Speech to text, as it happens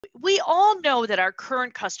We all know that our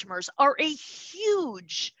current customers are a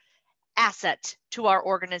huge asset to our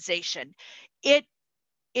organization. It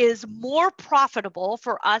is more profitable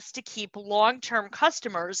for us to keep long-term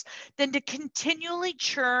customers than to continually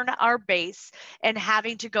churn our base and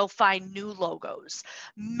having to go find new logos.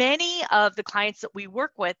 Many of the clients that we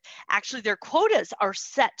work with, actually their quotas are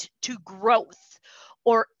set to growth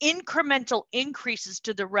or incremental increases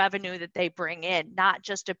to the revenue that they bring in, not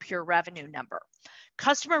just a pure revenue number.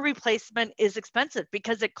 Customer replacement is expensive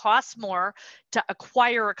because it costs more to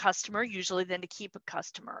acquire a customer usually than to keep a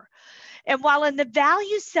customer. And while in the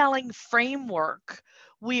value selling framework,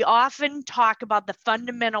 we often talk about the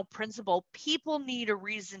fundamental principle, people need a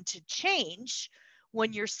reason to change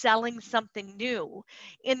when you're selling something new.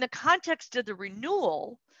 In the context of the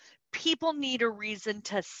renewal, people need a reason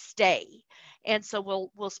to stay. And so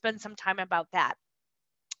we'll spend some time about that.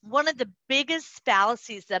 One of the biggest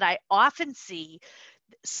fallacies that I often see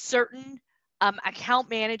certain account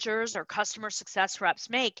managers or customer success reps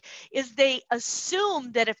make is they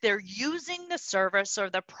assume that if they're using the service or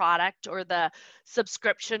the product or the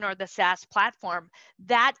subscription or the SaaS platform,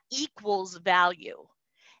 that equals value.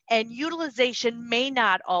 And utilization may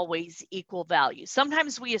not always equal value.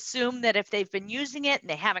 Sometimes we assume that if they've been using it and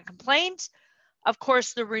they haven't complained, of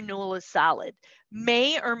course the renewal is solid.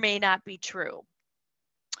 May or may not be true.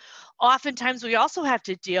 Oftentimes we also have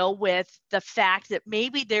to deal with the fact that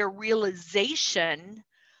maybe their realization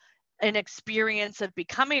and experience of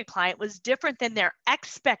becoming a client was different than their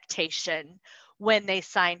expectation when they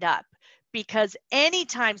signed up. Because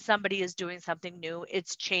anytime somebody is doing something new,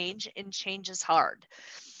 it's change, and change is hard.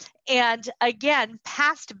 And again,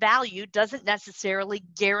 past value doesn't necessarily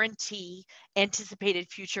guarantee anticipated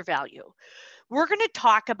future value. We're going to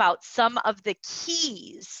talk about some of the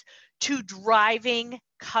keys to driving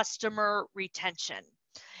customer retention.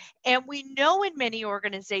 And we know in many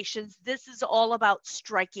organizations, this is all about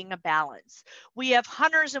striking a balance. We have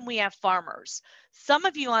hunters and we have farmers. Some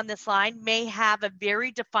of you on this line may have a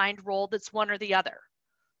very defined role that's one or the other.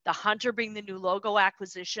 The hunter being the new logo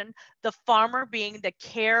acquisition, the farmer being the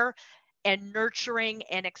care and nurturing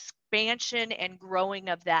and expansion and growing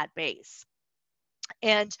of that base.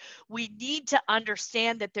 And we need to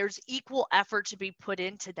understand that there's equal effort to be put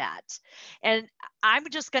into that. And I'm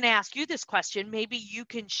just going to ask you this question. Maybe you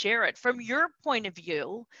can share it from your point of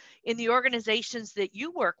view in the organizations that you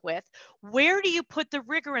work with. Where do you put the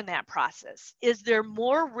rigor in that process? Is there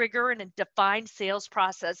more rigor in a defined sales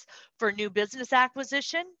process for new business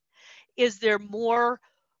acquisition? Is there more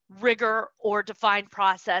rigor or defined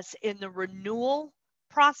process in the renewal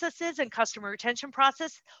processes and customer retention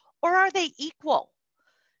process? Or are they equal?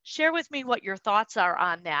 Share with me what your thoughts are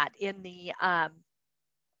on that in the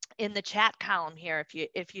chat column here,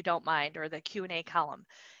 if you don't mind, or the Q&A column,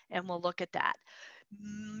 and we'll look at that.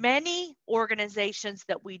 Many organizations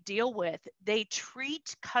that we deal with, they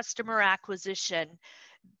treat customer acquisition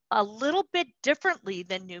a little bit differently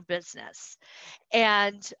than new business.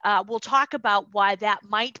 And we'll talk about why that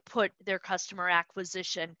might put their customer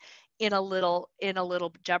acquisition in a little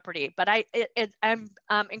jeopardy. But I'm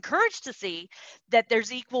encouraged to see that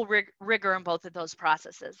there's equal rigor in both of those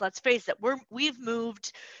processes. Let's face it, we've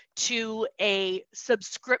moved to a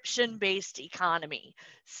subscription-based economy.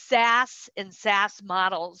 SaaS and SaaS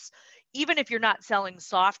models, even if you're not selling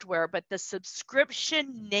software, but the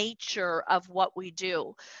subscription nature of what we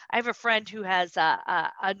do. I have a friend who has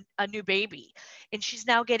a new baby, and she's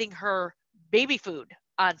now getting her baby food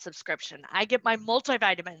on subscription. I get my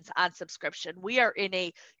multivitamins on subscription. We are in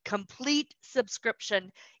a complete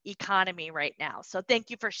subscription economy right now. So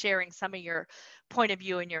thank you for sharing some of your point of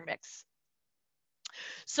view in your mix.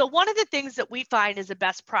 So one of the things that we find is a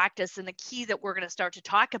best practice, and the key that we're going to start to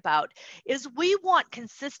talk about, is we want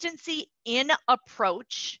consistency in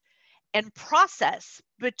approach and process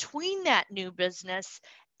between that new business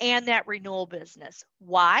and that renewal business.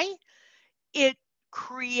 Why? It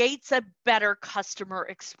creates a better customer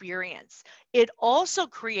experience. It also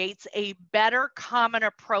creates a better common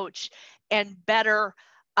approach and better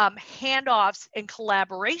handoffs and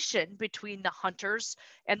collaboration between the hunters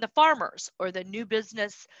and the farmers, or the new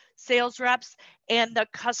business sales reps and the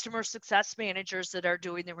customer success managers that are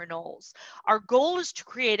doing the renewals. Our goal is to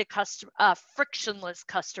create a frictionless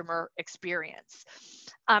customer experience.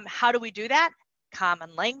 How do we do that?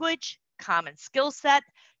 Common language, common skill set,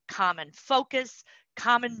 common focus,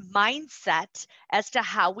 common mindset as to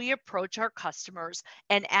how we approach our customers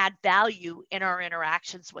and add value in our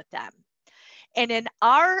interactions with them. And in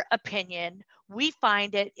our opinion, we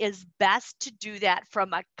find it is best to do that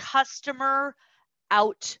from a customer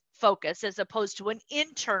out focus as opposed to an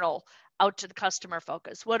internal out to the customer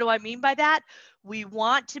focus. What do I mean by that? We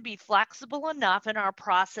want to be flexible enough in our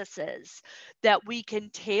processes that we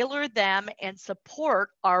can tailor them and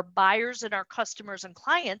support our buyers and our customers and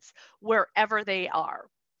clients wherever they are.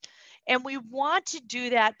 And we want to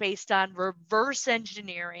do that based on reverse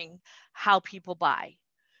engineering how people buy.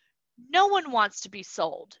 No one wants to be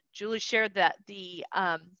sold. Julie shared that the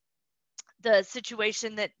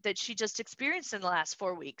situation that she just experienced in the last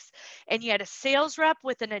 4 weeks. And you had a sales rep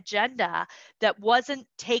with an agenda that wasn't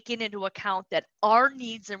taking into account that our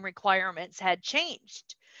needs and requirements had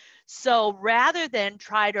changed. So rather than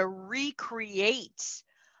try to recreate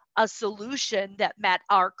a solution that met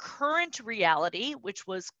our current reality, which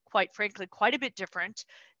was quite frankly quite a bit different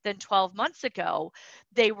than 12 months ago,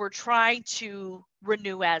 they were trying to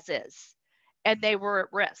renew as is. And they were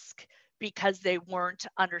at risk because they weren't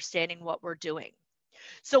understanding what we're doing.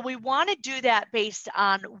 So we want to do that based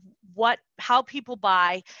on how people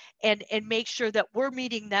buy and make sure that we're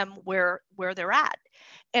meeting them where they're at.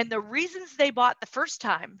 And the reasons they bought the first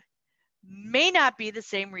time may not be the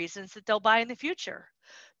same reasons that they'll buy in the future.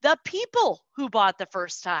 The people who bought the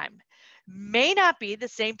first time may not be the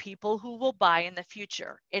same people who will buy in the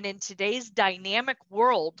future. And in today's dynamic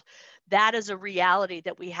world, that is a reality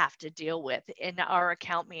that we have to deal with in our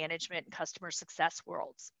account management and customer success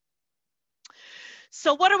worlds.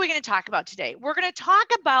 So what are we going to talk about today? We're going to talk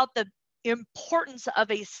about the importance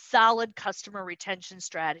of a solid customer retention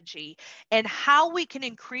strategy and how we can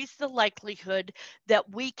increase the likelihood that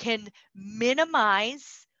we can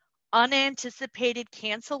minimize unanticipated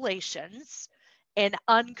cancellations and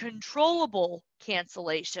uncontrollable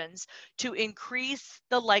cancellations to increase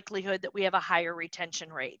the likelihood that we have a higher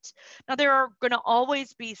retention rate. Now, there are going to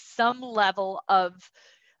always be some level of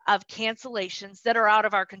cancellations that are out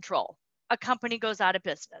of our control. A company goes out of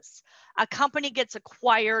business. A company gets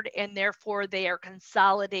acquired and therefore they are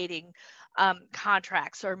consolidating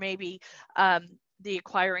contracts, or maybe the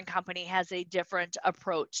acquiring company has a different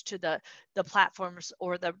approach to the platforms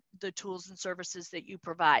or the tools and services that you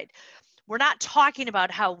provide. We're not talking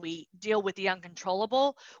about how we deal with the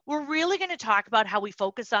uncontrollable. We're really going to talk about how we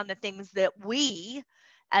focus on the things that we,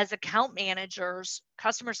 as account managers,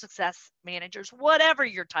 customer success managers, whatever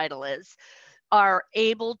your title is, are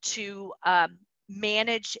able to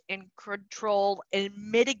manage and control and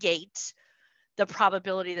mitigate the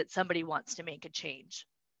probability that somebody wants to make a change.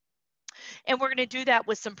 And we're going to do that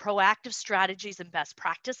with some proactive strategies and best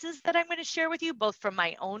practices that I'm going to share with you, both from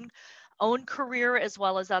my own career as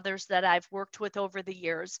well as others that I've worked with over the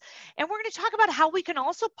years. And we're going to talk about how we can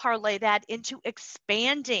also parlay that into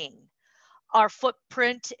expanding our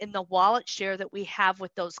footprint in the wallet share that we have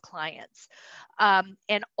with those clients.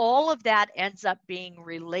 And all of that ends up being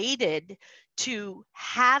related to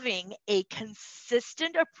having a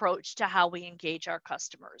consistent approach to how we engage our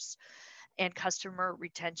customers. And customer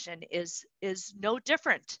retention is no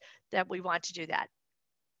different that we want to do that.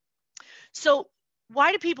 So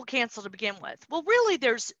why do people cancel to begin with? Well, really,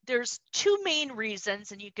 there's two main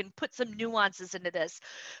reasons, and you can put some nuances into this,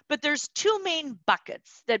 but there's two main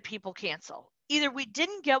buckets that people cancel. Either we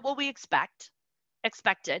didn't get what we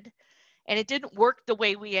expected, and it didn't work the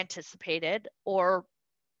way we anticipated, or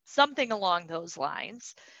something along those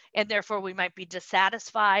lines, and therefore we might be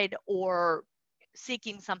dissatisfied or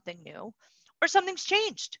seeking something new, or something's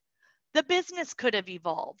changed. The business could have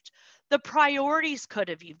evolved. The priorities could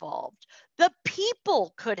have evolved. The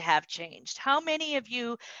people could have changed. How many of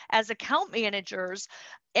you as account managers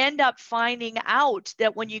end up finding out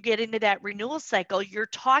that when you get into that renewal cycle, you're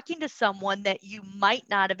talking to someone that you might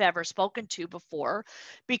not have ever spoken to before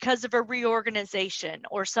because of a reorganization,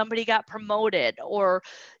 or somebody got promoted, or,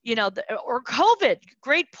 or COVID?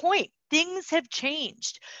 Great point. Things have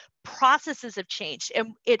changed. Processes have changed,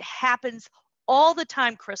 and it happens all the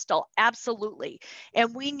time, Crystal, absolutely.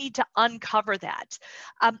 And we need to uncover that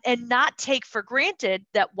and not take for granted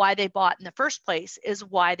that why they bought in the first place is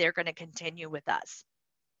why they're going to continue with us.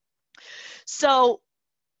 So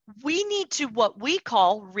we need to, what we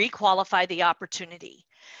call, requalify the opportunity.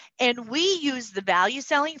 And we use the value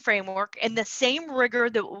selling framework and the same rigor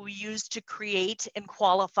that we use to create and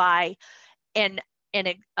qualify a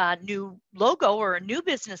new logo or a new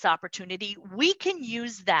business opportunity. We can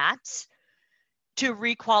use that to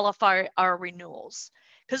requalify our renewals,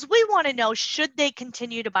 because we want to know, should they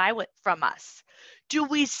continue to buy from us? Do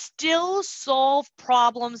we still solve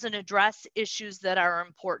problems and address issues that are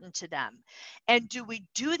important to them? And do we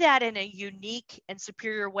do that in a unique and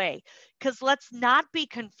superior way? Because let's not be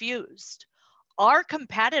confused. Our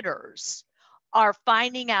competitors are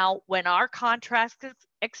finding out when our contracts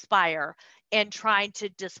expire and trying to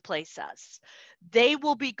displace us. They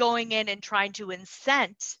will be going in and trying to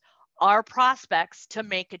incent our prospects to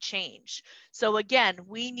make a change. So again,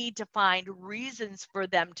 we need to find reasons for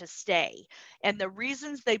them to stay. And the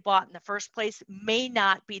reasons they bought in the first place may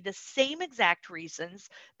not be the same exact reasons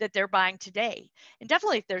that they're buying today. And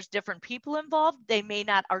definitely if there's different people involved, they may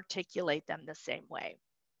not articulate them the same way.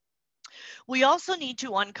 We also need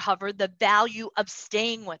to uncover the value of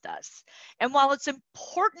staying with us. And while it's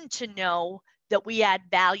important to know that we add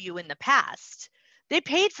value in the past, they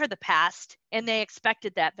paid for the past and they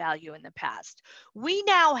expected that value in the past. We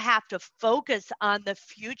now have to focus on the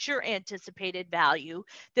future anticipated value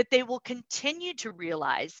that they will continue to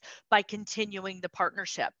realize by continuing the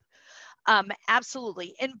partnership.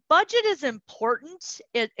 Absolutely. And budget is important.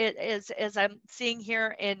 It is, as I'm seeing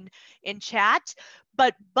here in chat,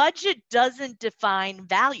 but budget doesn't define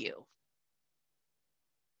value.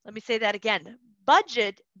 Let me say that again.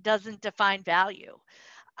 Budget doesn't define value.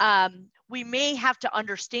 We may have to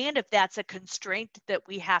understand if that's a constraint that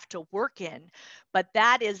we have to work in, but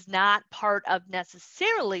that is not part of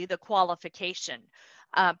necessarily the qualification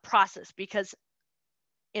process, because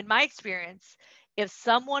in my experience, if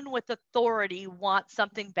someone with authority wants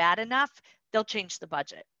something bad enough, they'll change the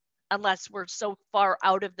budget, unless we're so far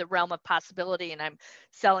out of the realm of possibility and I'm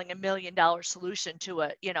selling $1 million solution to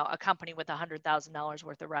a company with $100,000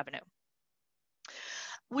 worth of revenue.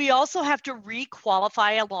 We also have to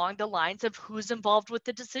re-qualify along the lines of who's involved with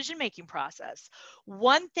the decision-making process.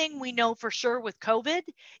 One thing we know for sure with COVID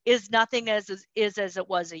is nothing is as it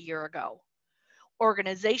was a year ago.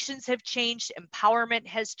 Organizations have changed, empowerment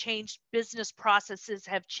has changed, business processes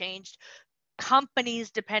have changed.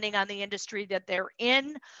 Companies, depending on the industry that they're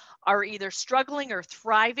in, are either struggling or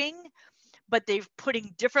thriving, but they're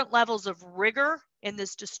putting different levels of rigor in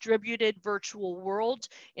this distributed virtual world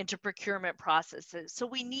into procurement processes. So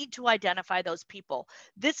we need to identify those people.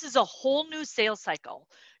 This is a whole new sales cycle.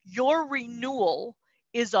 Your renewal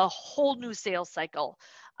is a whole new sales cycle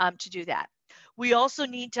to do that. We also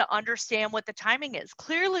need to understand what the timing is.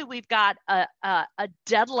 Clearly, we've got a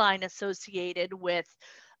deadline associated with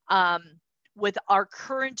our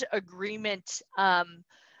current agreement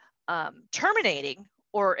terminating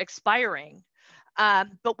or expiring.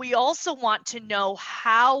 But we also want to know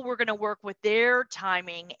how we're going to work with their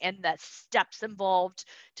timing and the steps involved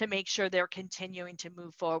to make sure they're continuing to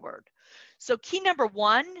move forward. So key number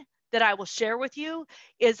one that I will share with you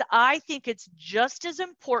is I think it's just as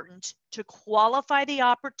important to qualify the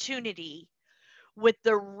opportunity with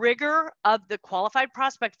the rigor of the qualified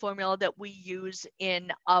prospect formula that we use in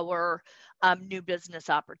our new business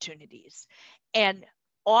opportunities. And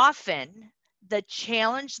often the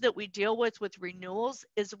challenge that we deal with renewals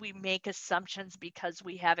is we make assumptions because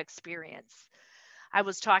we have experience. I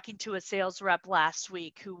was talking to a sales rep last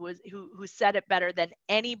week who said it better than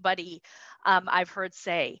anybody I've heard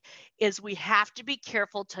say, is we have to be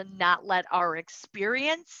careful to not let our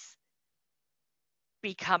experience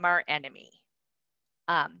become our enemy.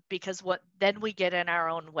 Because then we get in our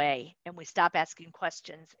own way and we stop asking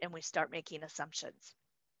questions and we start making assumptions.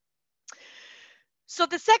 So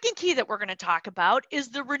the second key that we're going to talk about is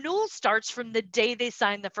the renewal starts from the day they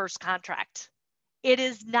sign the first contract. It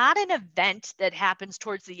is not an event that happens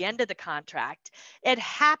towards the end of the contract. It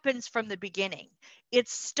happens from the beginning. It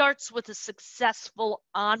starts with a successful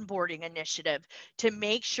onboarding initiative to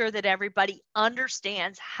make sure that everybody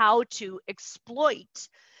understands how to exploit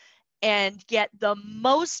and get the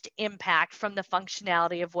most impact from the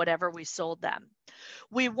functionality of whatever we sold them.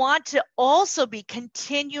 We want to also be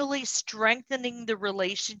continually strengthening the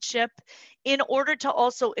relationship in order to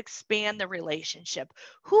also expand the relationship.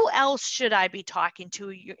 Who else should I be talking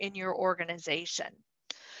to in your organization?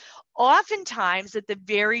 Oftentimes at the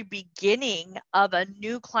very beginning of a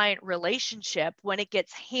new client relationship, when it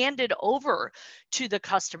gets handed over to the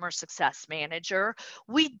customer success manager,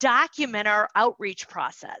 we document our outreach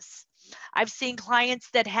process. I've seen clients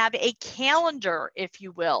that have a calendar, if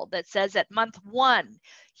you will, that says at month 1,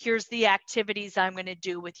 here's the activities I'm going to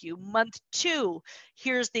do with you. Month 2,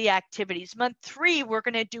 here's the activities. Month 3, we're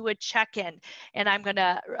going to do a check-in and I'm going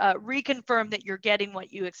to reconfirm that you're getting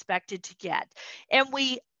what you expected to get. And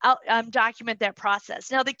we document that process.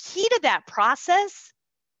 Now, the key to that process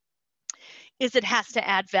is it has to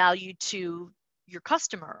add value to your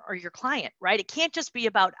customer or your client, right? It can't just be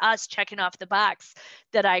about us checking off the box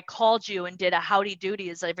that I called you and did a howdy doody,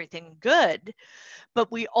 is everything good?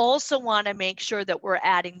 But we also want to make sure that we're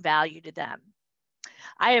adding value to them.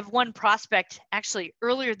 I have one prospect actually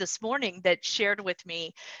earlier this morning that shared with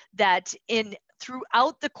me that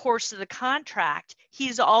throughout the course of the contract,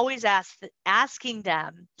 he's always asking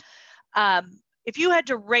them, if you had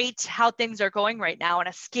to rate how things are going right now on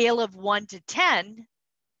a scale of 1 to 10,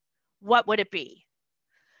 what would it be?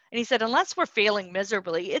 And he said, unless we're failing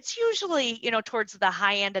miserably, it's usually, towards the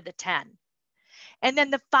high end of the 10. And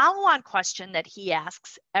then the follow-on question that he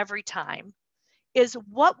asks every time is,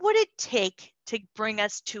 what would it take to bring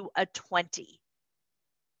us to a 20?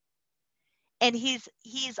 And he's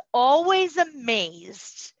always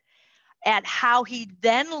amazed at how he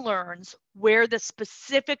then learns where the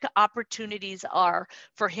specific opportunities are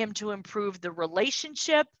for him to improve the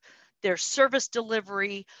relationship, their service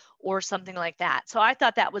delivery, or something like that. So I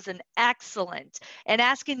thought that was an excellent, and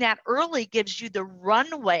asking that early gives you the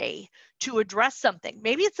runway to address something.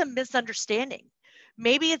 Maybe it's a misunderstanding.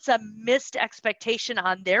 Maybe it's a missed expectation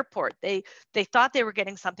on their part. They thought they were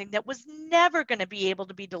getting something that was never going to be able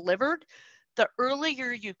to be delivered. The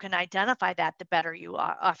earlier you can identify that, the better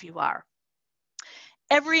off you are.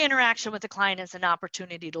 Every interaction with the client is an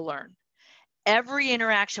opportunity to learn. Every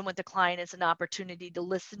interaction with the client is an opportunity to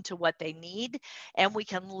listen to what they need, and we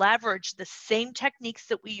can leverage the same techniques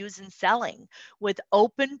that we use in selling with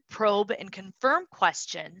open, probe, and confirm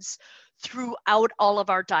questions throughout all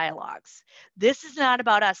of our dialogues. This is not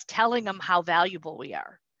about us telling them how valuable we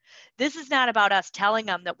are. This is not about us telling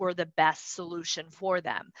them that we're the best solution for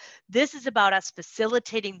them. This is about us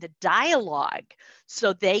facilitating the dialogue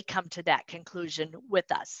so they come to that conclusion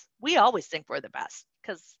with us. We always think we're the best,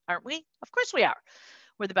 because aren't we? Of course we are.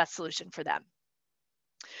 We're the best solution for them.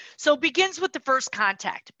 So it begins with the first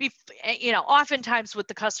contact. Oftentimes with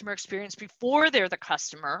the customer experience before they're the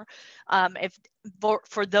customer.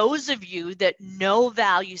 For those of you that know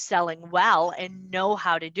value selling well and know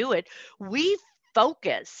how to do it, we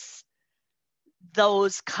focus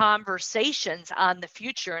those conversations on the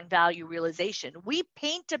future and value realization. We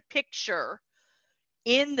paint a picture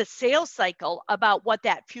in the sales cycle about what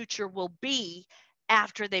that future will be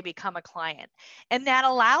after they become a client. And that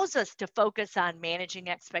allows us to focus on managing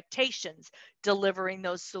expectations, delivering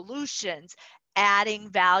those solutions, adding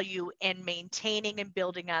value, and maintaining and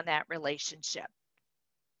building on that relationship.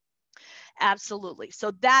 Absolutely.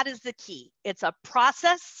 So that is the key. It's a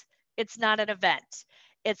process. It's not an event.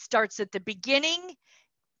 It starts at the beginning,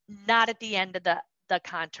 not at the end of the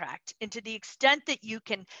contract. And to the extent that you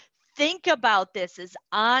can think about this as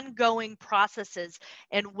ongoing processes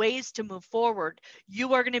and ways to move forward,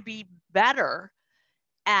 you are going to be better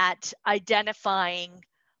at identifying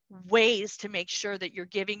ways to make sure that you're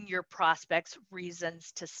giving your prospects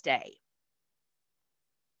reasons to stay.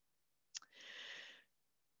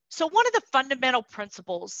 So one of the fundamental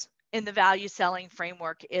principles in the value selling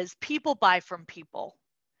framework is people buy from people.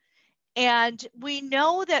 And we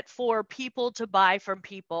know that for people to buy from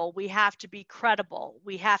people, we have to be credible.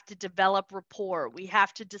 We have to develop rapport. We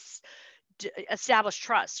have to establish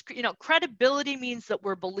trust. Credibility means that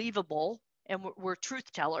we're believable and we're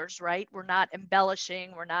truth tellers, right? We're not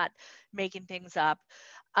embellishing. We're not making things up.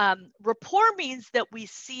 Rapport means that we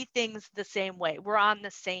see things the same way. We're on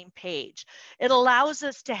the same page. It allows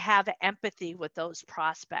us to have empathy with those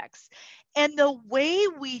prospects. And the way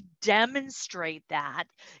we demonstrate that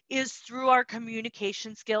is through our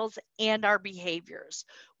communication skills and our behaviors.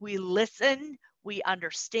 We listen, we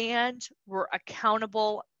understand, we're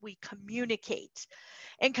accountable, we communicate.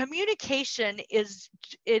 And communication is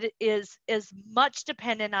as much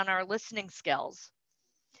dependent on our listening skills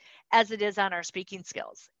as it is on our speaking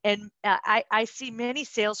skills. And I see many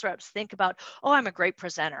sales reps think about, oh, I'm a great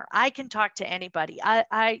presenter. I can talk to anybody.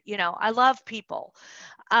 I love people.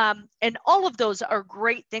 And all of those are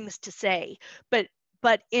great things to say.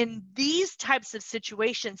 But in these types of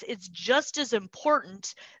situations, it's just as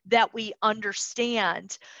important that we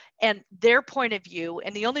understand and their point of view.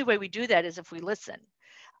 And the only way we do that is if we listen.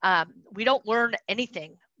 We don't learn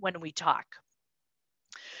anything when we talk.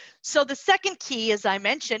 So the second key, as I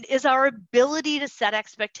mentioned, is our ability to set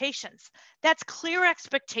expectations. That's clear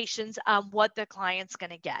expectations on what the client's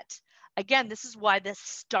going to get. Again, this is why this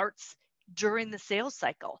starts during the sales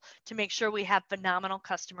cycle, to make sure we have phenomenal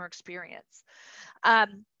customer experience. I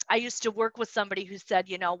used to work with somebody who said,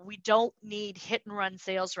 we don't need hit and run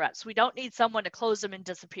sales reps. We don't need someone to close them and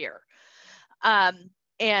disappear.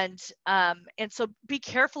 And so be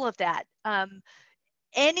careful of that.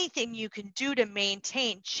 Anything you can do to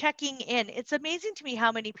maintain checking in. It's amazing to me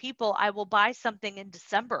how many people I will buy something in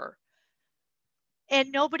December and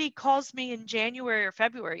nobody calls me in January or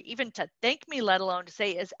February, even to thank me, let alone to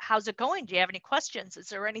say, how's it going? Do you have any questions? Is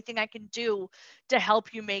there anything I can do to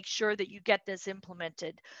help you make sure that you get this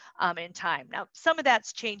implemented in time? Now, some of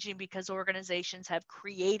that's changing because organizations have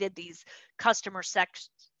created these customer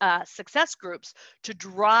success groups to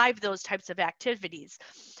drive those types of activities.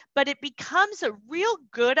 But it becomes a real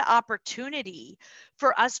good opportunity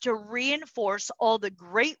for us to reinforce all the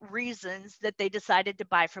great reasons that they decided to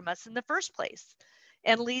buy from us in the first place.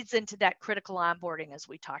 and leads into that critical onboarding as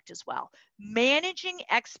we talked as well. Managing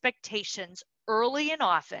expectations early and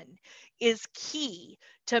often is key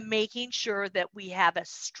to making sure that we have a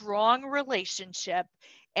strong relationship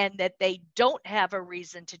and that they don't have a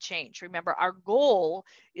reason to change. Remember, our goal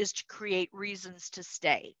is to create reasons to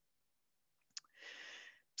stay.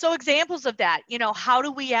 So examples of that, how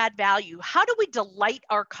do we add value? How do we delight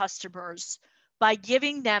our customers by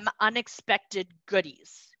giving them unexpected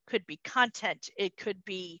goodies? Could be content, it could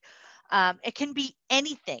be, it can be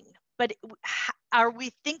anything, but are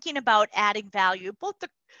we thinking about adding value, both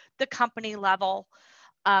the company level,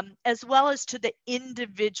 as well as to the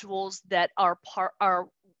individuals that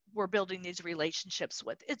we're building these relationships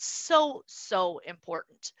with? It's so, so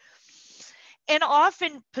important. And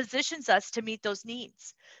often positions us to meet those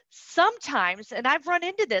needs. Sometimes, and I've run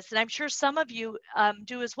into this, and I'm sure some of you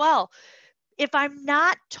do as well, if I'm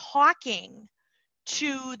not talking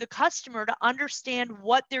to the customer to understand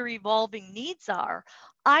what their evolving needs are,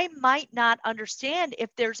 I might not understand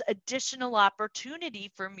if there's additional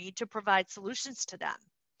opportunity for me to provide solutions to them.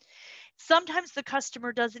 Sometimes the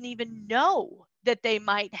customer doesn't even know that they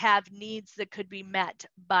might have needs that could be met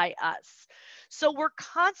by us. So we're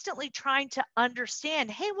constantly trying to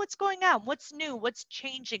understand, hey, what's going on? What's new? What's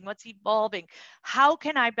changing? What's evolving? How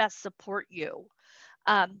can I best support you?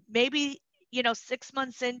 Maybe 6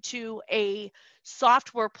 months into a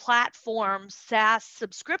software platform SaaS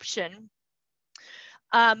subscription,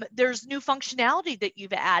 there's new functionality that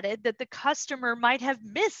you've added that the customer might have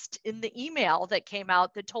missed in the email that came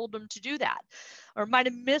out that told them to do that, or might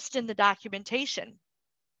have missed in the documentation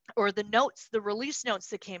or the notes, the release notes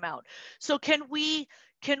that came out. So can we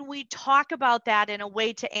talk about that in a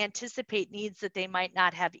way to anticipate needs that they might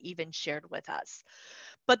not have even shared with us?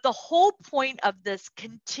 But the whole point of this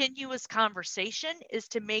continuous conversation is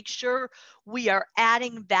to make sure we are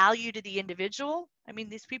adding value to the individual. I mean,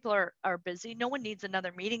 these people are busy. No one needs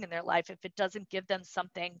another meeting in their life if it doesn't give them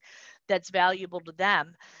something that's valuable to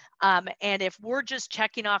them. And if we're just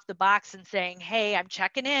checking off the box and saying, hey, I'm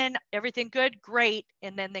checking in, everything good, great,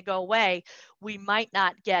 and then they go away, we might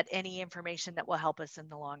not get any information that will help us in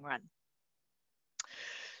the long run.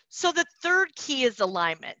 So the third key is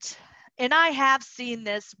alignment. And I have seen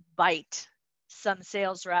this bite some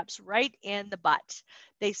sales reps right in the butt.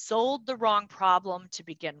 They sold the wrong problem to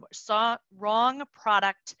begin with, wrong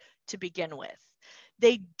product to begin with.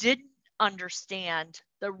 They didn't understand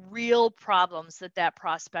the real problems that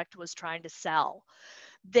prospect was trying to sell.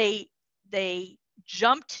 They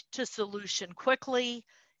jumped to solution quickly,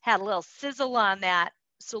 had a little sizzle on that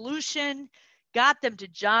solution, got them to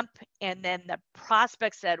jump, and then the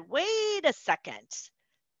prospect said, wait a second,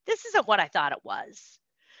 this isn't what I thought it was.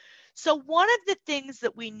 So one of the things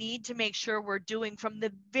that we need to make sure we're doing from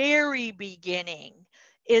the very beginning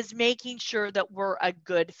is making sure that we're a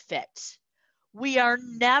good fit. We are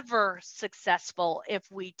never successful if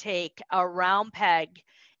we take a round peg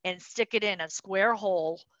and stick it in a square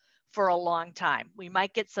hole for a long time. We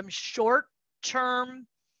might get some short-term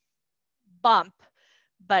bump,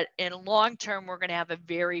 but in long term, we're going to have a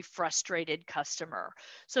very frustrated customer.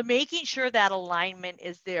 So making sure that alignment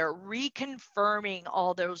is there, reconfirming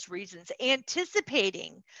all those reasons,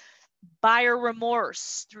 anticipating buyer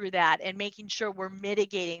remorse through that, and making sure we're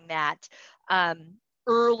mitigating that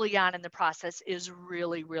early on in the process is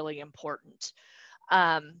really, really important.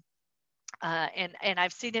 And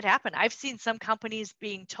I've seen it happen. I've seen some companies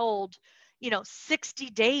being told,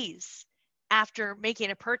 60 days after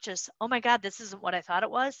making a purchase, oh my God, this isn't what I thought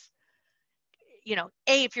it was.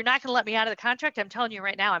 If you're not going to let me out of the contract, I'm telling you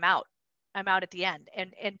right now, I'm out. I'm out at the end.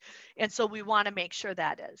 And so we want to make sure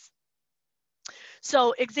that is.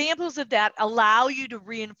 So examples of that allow you to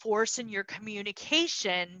reinforce in your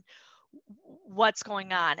communication what's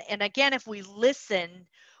going on. And again, if we listen,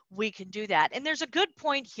 we can do that. And there's a good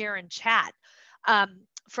point here in chat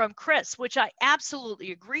from Chris, which I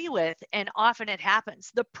absolutely agree with, and often it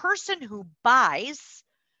happens. The person who buys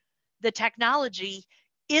the technology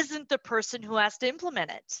isn't the person who has to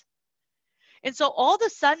implement it. And so all of a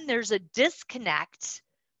sudden there's a disconnect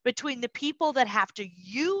between the people that have to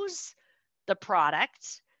use the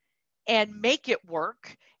product and make it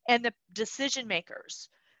work and the decision makers.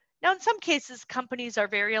 Now, in some cases, companies are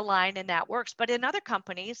very aligned and that works, but in other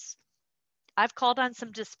companies, I've called on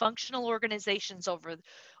some dysfunctional organizations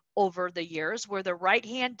over the years where the right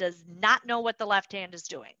hand does not know what the left hand is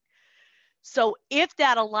doing. So if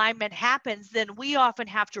that alignment happens, then we often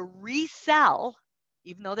have to resell,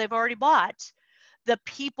 even though they've already bought, the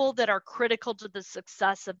people that are critical to the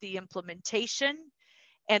success of the implementation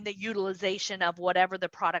and the utilization of whatever the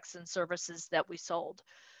products and services that we sold.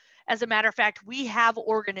 As a matter of fact, we have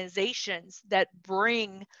organizations that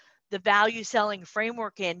bring the value selling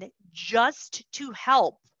framework in just to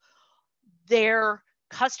help their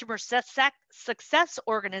customer success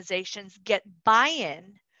organizations get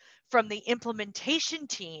buy-in from the implementation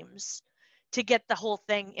teams to get the whole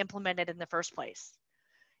thing implemented in the first place.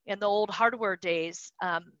 In the old hardware days,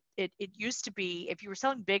 it used to be, if you were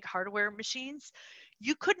selling big hardware machines,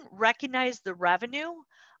 you couldn't recognize the revenue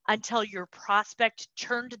until your prospect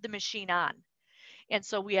turned the machine on. And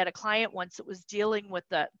so we had a client once that was dealing with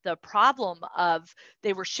the problem of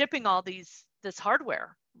they were shipping all this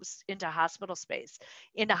hardware into hospital space,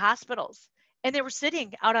 into hospitals, and they were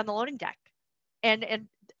sitting out on the loading deck. And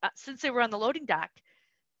since they were on the loading deck,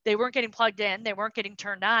 they weren't getting plugged in, they weren't getting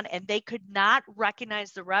turned on, and they could not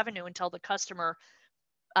recognize the revenue until the customer,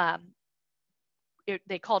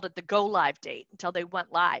 they called it the go live date, until they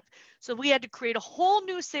went live. So we had to create a whole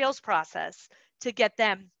new sales process to get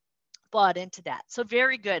them bought into that. So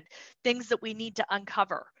very good things that we need to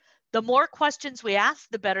uncover. The more questions we ask,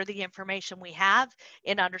 the better the information we have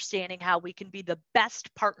in understanding how we can be the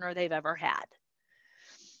best partner they've ever had.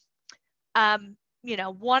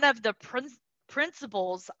 One of the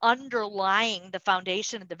principles underlying the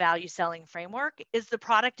foundation of the value selling framework is the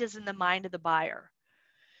product is in the mind of the buyer.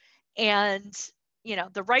 And,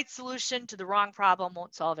 the right solution to the wrong problem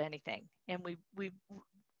won't solve anything. And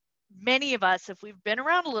many of us, if we've been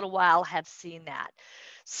around a little while, have seen that.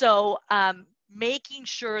 So making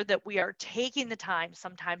sure that we are taking the time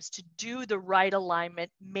sometimes to do the right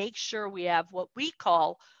alignment, make sure we have what we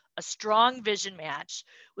call a strong vision match,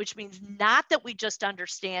 which means not that we just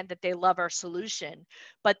understand that they love our solution,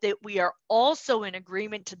 but that we are also in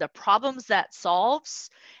agreement to the problems that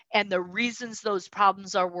solves and the reasons those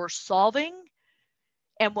problems are worth solving.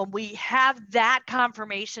 And when we have that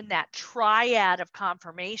confirmation, that triad of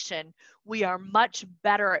confirmation, we are much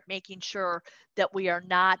better at making sure that we are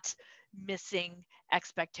not missing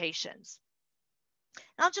expectations.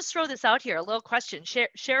 And I'll just throw this out here, a little question,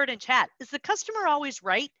 share it in chat. Is the customer always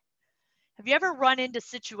right? Have you ever run into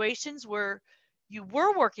situations where you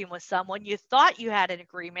were working with someone, you thought you had an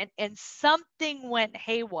agreement, and something went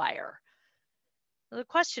haywire? Well, the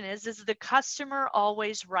question is the customer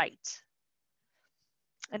always right?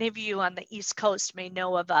 Any of you on the East Coast may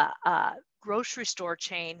know of a grocery store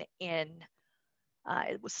chain it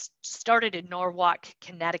was started in Norwalk,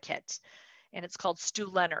 Connecticut, and it's called Stu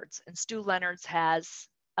Leonard's. And Stu Leonard's has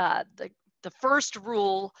the first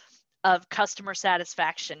rule of customer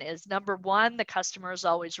satisfaction is, number one, the customer is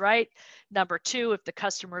always right. Number two, if the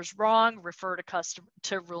customer is wrong, refer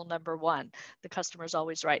to rule number one. The customer is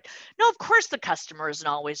always right. No, of course the customer isn't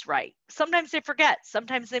always right. Sometimes they forget.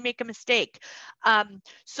 Sometimes they make a mistake.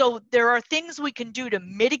 So there are things we can do to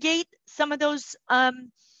mitigate some of those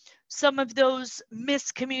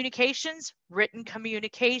miscommunications. Written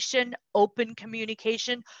communication, open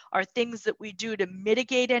communication are things that we do to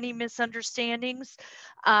mitigate any misunderstandings.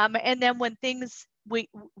 And then when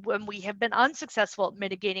we have been unsuccessful at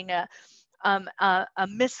mitigating a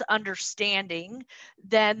misunderstanding,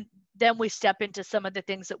 then we step into some of the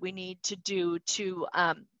things that we need to do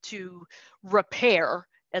to repair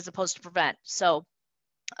as opposed to prevent. So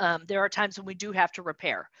there are times when we do have to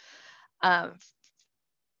repair.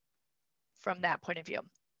 From that point of view.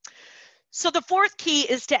 So the fourth key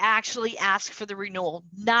is to actually ask for the renewal,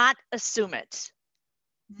 not assume it,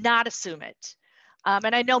 not assume it.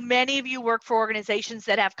 And I know many of you work for organizations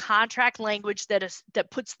that have contract language that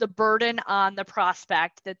puts the burden on the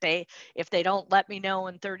prospect that if they don't let me know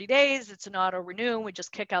in 30 days, it's an auto renew, we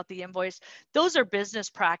just kick out the invoice. Those are business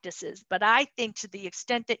practices. But I think to the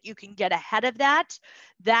extent that you can get ahead of that,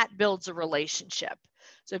 that builds a relationship.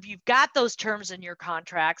 So if you've got those terms in your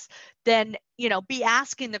contracts, then, be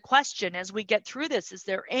asking the question as we get through this, is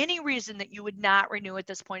there any reason that you would not renew at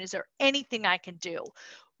this point? Is there anything I can do?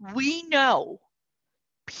 We know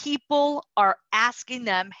people are asking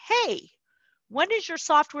them, hey, when is your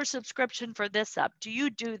software subscription for this up? Do you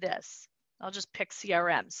do this? I'll just pick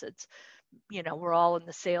CRMs. It's, we're all in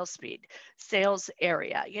the sales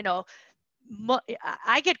area.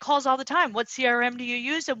 I get calls all the time. What CRM do you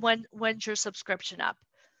use, and when's your subscription up?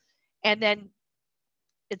 And then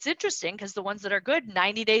it's interesting because the ones that are good,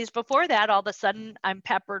 90 days before that, all of a sudden I'm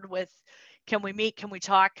peppered with, can we meet? Can we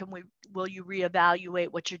talk? Will you reevaluate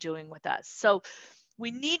what you're doing with us? So we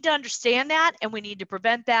need to understand that, and we need to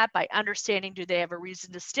prevent that by understanding, do they have a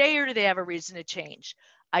reason to stay or do they have a reason to change?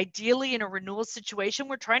 Ideally, in a renewal situation,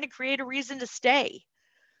 we're trying to create a reason to stay.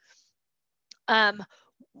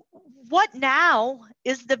 What now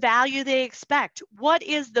is the value they expect? What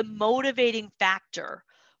is the motivating factor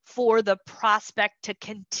for the prospect to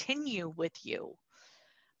continue with you?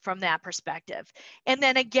 from that perspective. And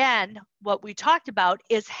then again, what we talked about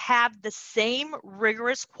is have the same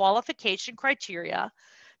rigorous qualification criteria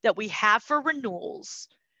that we have for renewals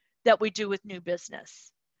that we do with new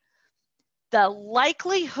business. The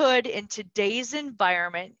likelihood in today's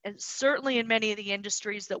environment, and certainly in many of the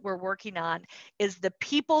industries that we're working on, is the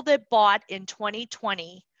people that bought in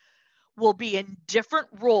 2020 will be in different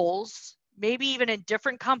roles, maybe even in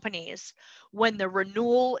different companies, when the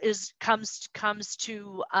renewal comes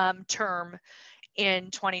to term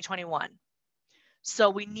in 2021. So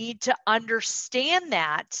we need to understand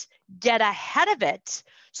that, get ahead of it,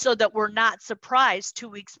 so that we're not surprised 2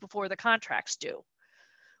 weeks before the contract's due.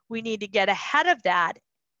 We need to get ahead of that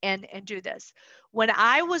and do this. When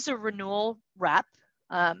I was a renewal rep,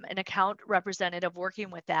 an account representative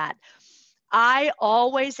working with that, I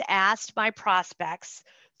always asked my prospects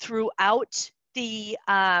throughout the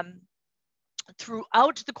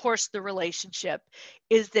course of the relationship,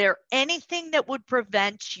 is there anything that would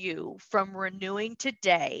prevent you from renewing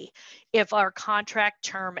today if our contract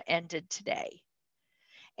term ended today?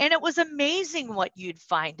 And it was amazing what you'd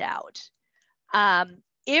find out.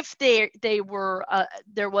 If there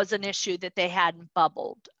was an issue that they hadn't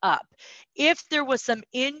bubbled up, if there was some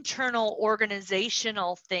internal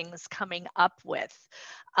organizational things coming up with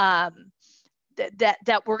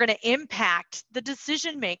that were going to impact the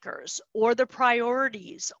decision makers or the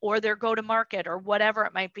priorities or their go-to-market or whatever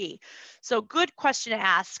it might be. So good question to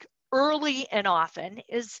ask early and often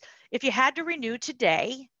is, if you had to renew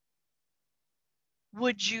today,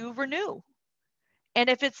 would you renew? And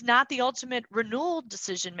if it's not the ultimate renewal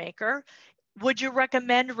decision maker, would you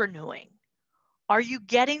recommend renewing? Are you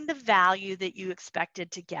getting the value that you expected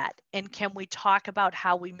to get? And can we talk about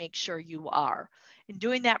how we make sure you are? And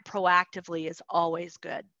doing that proactively is always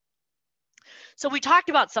good. So we talked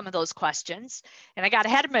about some of those questions, and I got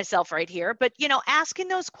ahead of myself right here, but asking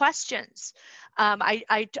those questions.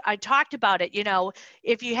 I talked about it,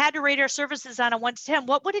 if you had to rate our services on a 1 to 10,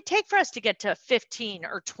 what would it take for us to get to 15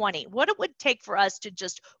 or 20? What it would take for us to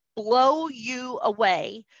just blow you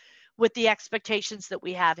away with the expectations that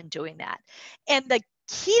we have in doing that. And the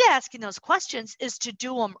key to asking those questions is to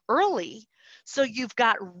do them early, so you've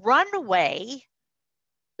got runway,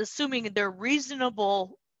 assuming they're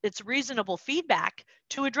reasonable, it's reasonable feedback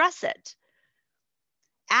to address it.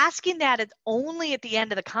 Asking that only at the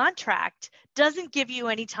end of the contract doesn't give you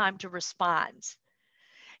any time to respond.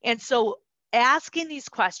 And so asking these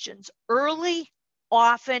questions early,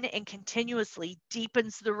 often, and continuously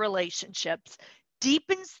deepens the relationships,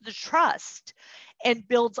 deepens the trust, and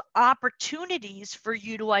builds opportunities for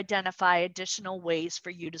you to identify additional ways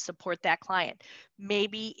for you to support that client.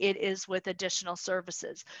 Maybe it is with additional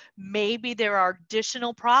services. Maybe there are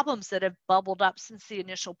additional problems that have bubbled up since the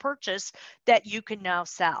initial purchase that you can now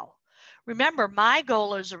sell. Remember, my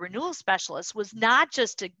goal as a renewal specialist was not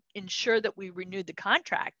just to ensure that we renewed the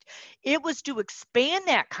contract. It was to expand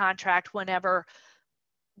that contract whenever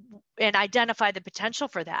and identify the potential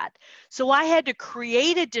for that. So I had to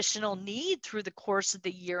create additional need through the course of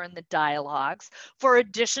the year in the dialogues for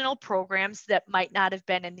additional programs that might not have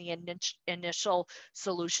been in the initial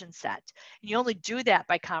solution set. And you only do that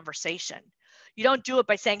by conversation. You don't do it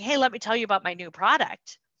by saying, hey, let me tell you about my new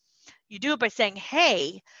product. You do it by saying,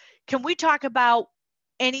 hey, can we talk about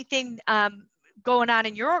anything going on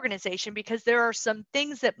in your organization, because there are some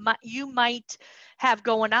things that you might have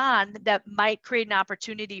going on that might create an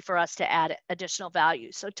opportunity for us to add additional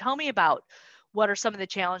value. So tell me about what are some of the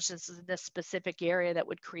challenges in this specific area that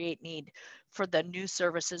would create need for the new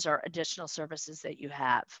services or additional services that you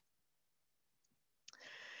have.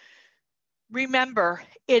 Remember,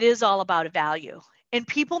 it is all about a value, and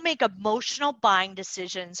people make emotional buying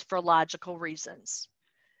decisions for logical reasons.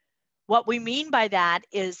 What we mean by that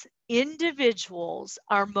is individuals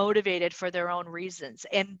are motivated for their own reasons,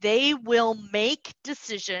 and they will make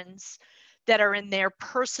decisions that are in their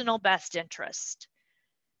personal best interest.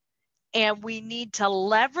 And we need to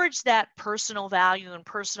leverage that personal value and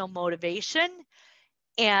personal motivation,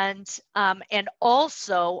 and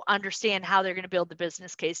also understand how they're going to build the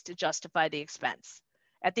business case to justify the expense.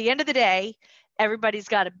 At the end of the day, everybody's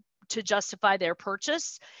got to justify their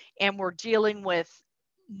purchase, and we're dealing with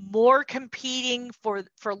more competing for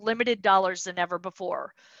limited dollars than ever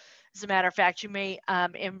before. As a matter of fact, you may,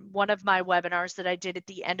 in one of my webinars that I did at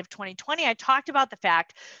the end of 2020, I talked about the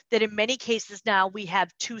fact that in many cases now we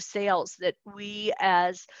have two sales that we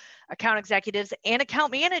as account executives and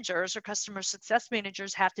account managers or customer success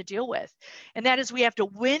managers have to deal with. And that is, we have to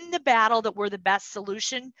win the battle that we're the best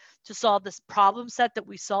solution to solve this problem set that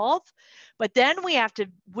we solve, but then we have to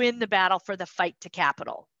win the battle for the fight to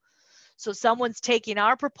capital. So someone's taking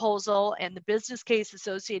our proposal and the business case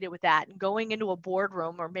associated with that and going into a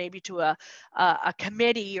boardroom or maybe to a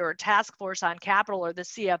committee or a task force on capital or the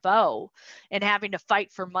CFO and having to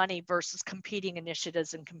fight for money versus competing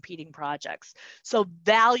initiatives and competing projects. So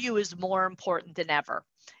value is more important than ever.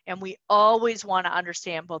 And we always want to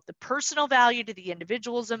understand both the personal value to the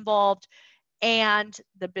individuals involved and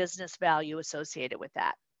the business value associated with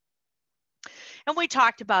that. And we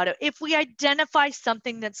talked about it. If we identify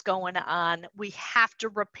something that's going on, we have to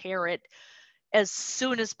repair it as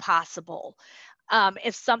soon as possible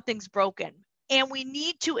if something's broken. And we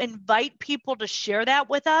need to invite people to share that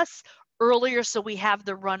with us earlier so we have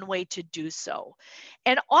the runway to do so.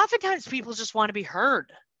 And oftentimes people just want to be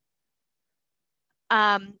heard.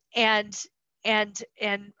 And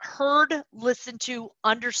heard, listened to,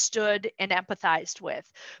 understood, and empathized with.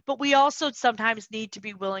 But we also sometimes need to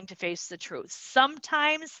be willing to face the truth.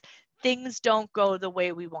 Sometimes things don't go the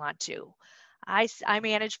way we want to. I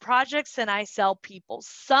manage projects and I sell people.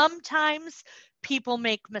 Sometimes people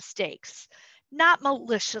make mistakes, not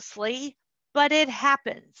maliciously, but it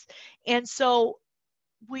happens. And so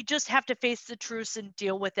we just have to face the truth and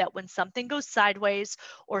deal with it when something goes sideways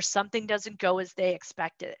or something doesn't go as they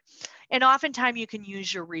expected. And oftentimes you can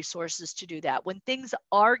use your resources to do that. When things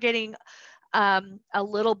are getting a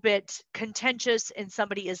little bit contentious and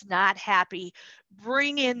somebody is not happy,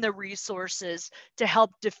 bring in the resources to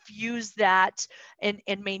help diffuse that and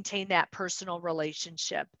maintain that personal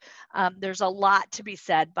relationship. There's a lot to be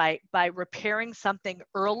said by repairing something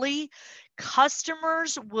early.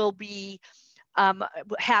 Customers will be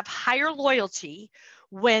have higher loyalty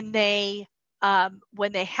when they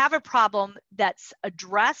have a problem that's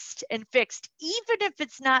addressed and fixed, even if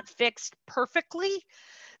it's not fixed perfectly,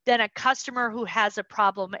 than a customer who has a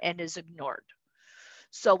problem and is ignored.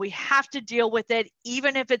 So we have to deal with it,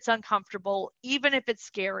 even if it's uncomfortable, even if it's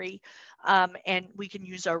scary, and we can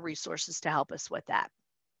use our resources to help us with that.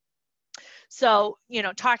 So,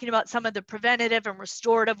 talking about some of the preventative and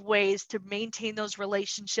restorative ways to maintain those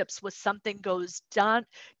relationships when something does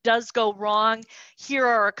go wrong, here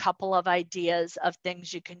are a couple of ideas of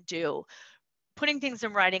things you can do. Putting things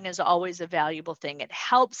in writing is always a valuable thing. It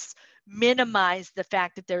helps minimize the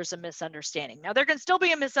fact that there's a misunderstanding. Now, there can still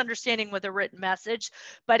be a misunderstanding with a written message,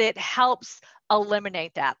 but it helps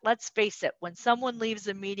eliminate that. Let's face it, when someone leaves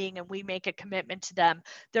a meeting and we make a commitment to them,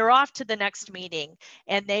 they're off to the next meeting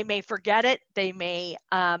and they may forget it, they may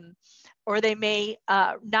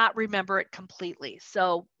not remember it completely.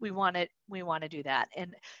 So we want to do that.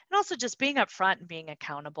 And also just being upfront and being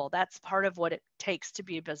accountable. That's part of what it takes to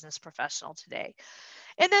be a business professional today.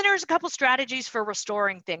 And then there's a couple strategies for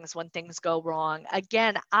restoring things when things go wrong.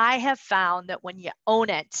 Again, I have found that when you own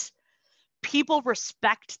it, people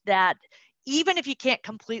respect that. Even if you can't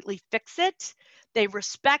completely fix it, they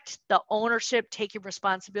respect the ownership, taking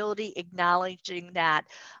responsibility, acknowledging that.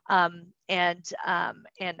 And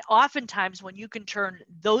oftentimes when you can turn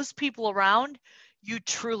those people around, you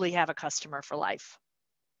truly have a customer for life.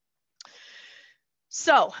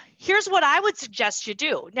 So here's what I would suggest you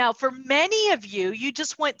do. Now, for many of you, you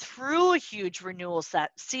just went through a huge renewal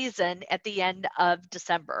season at the end of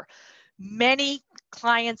December. Many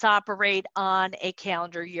clients operate on a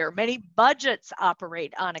calendar year. Many budgets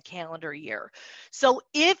operate on a calendar year. So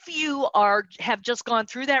if you have just gone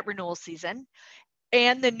through that renewal season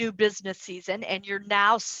and the new business season, and you're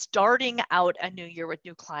now starting out a new year with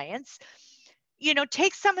new clients,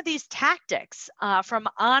 take some of these tactics from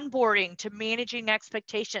onboarding to managing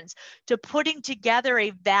expectations to putting together a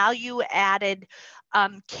value-added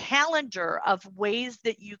calendar of ways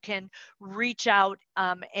that you can reach out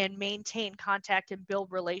and maintain contact and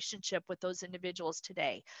build relationship with those individuals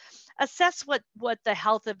today. Assess what the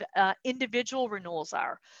health of individual renewals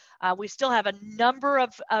are. We still have a number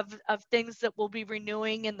of things that we'll be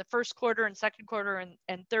renewing in the first quarter and second quarter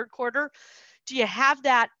and third quarter. Do you have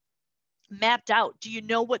that mapped out? Do you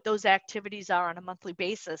know what those activities are on a monthly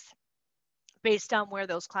basis based on where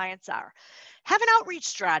those clients are? Have an outreach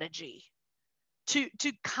strategy to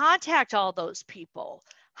contact all those people.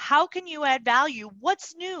 How can you add value?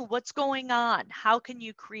 What's new? What's going on? How can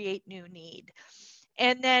you create new need?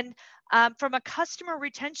 And then from a customer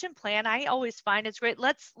retention plan, I always find it's great.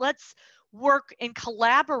 Let's work and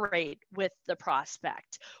collaborate with the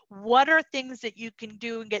prospect. What are things that you can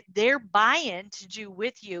do and get their buy-in to do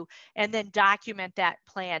with you, and then document that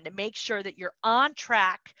plan to make sure that you're on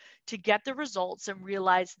track to get the results and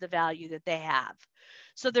realize the value that they have.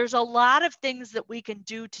 So there's a lot of things that we can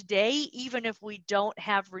do today, even if we don't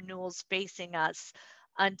have renewals facing us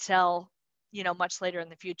until much later in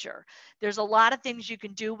the future. There's a lot of things you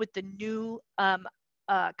can do with the new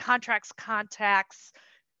contracts, contacts,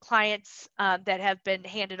 clients that have been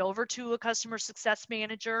handed over to a customer success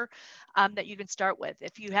manager that you can start with.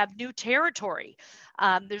 If you have new territory,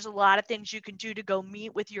 there's a lot of things you can do to go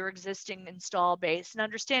meet with your existing install base and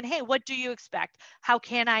understand, hey, what do you expect? How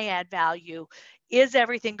can I add value? Is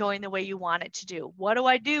everything going the way you want it to do? What do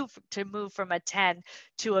I do to move from a 10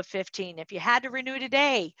 to a 15? If you had to renew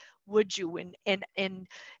today, would you? And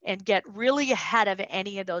get really ahead of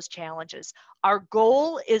any of those challenges. Our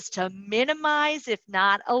goal is to minimize, if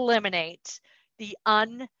not eliminate, the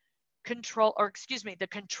the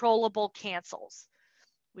controllable cancels.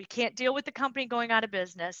 We can't deal with the company going out of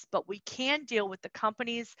business, but we can deal with the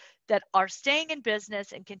companies that are staying in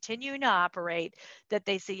business and continuing to operate, that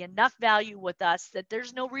they see enough value with us that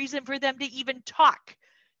there's no reason for them to even talk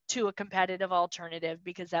to a competitive alternative,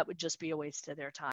 because that would just be a waste of their time.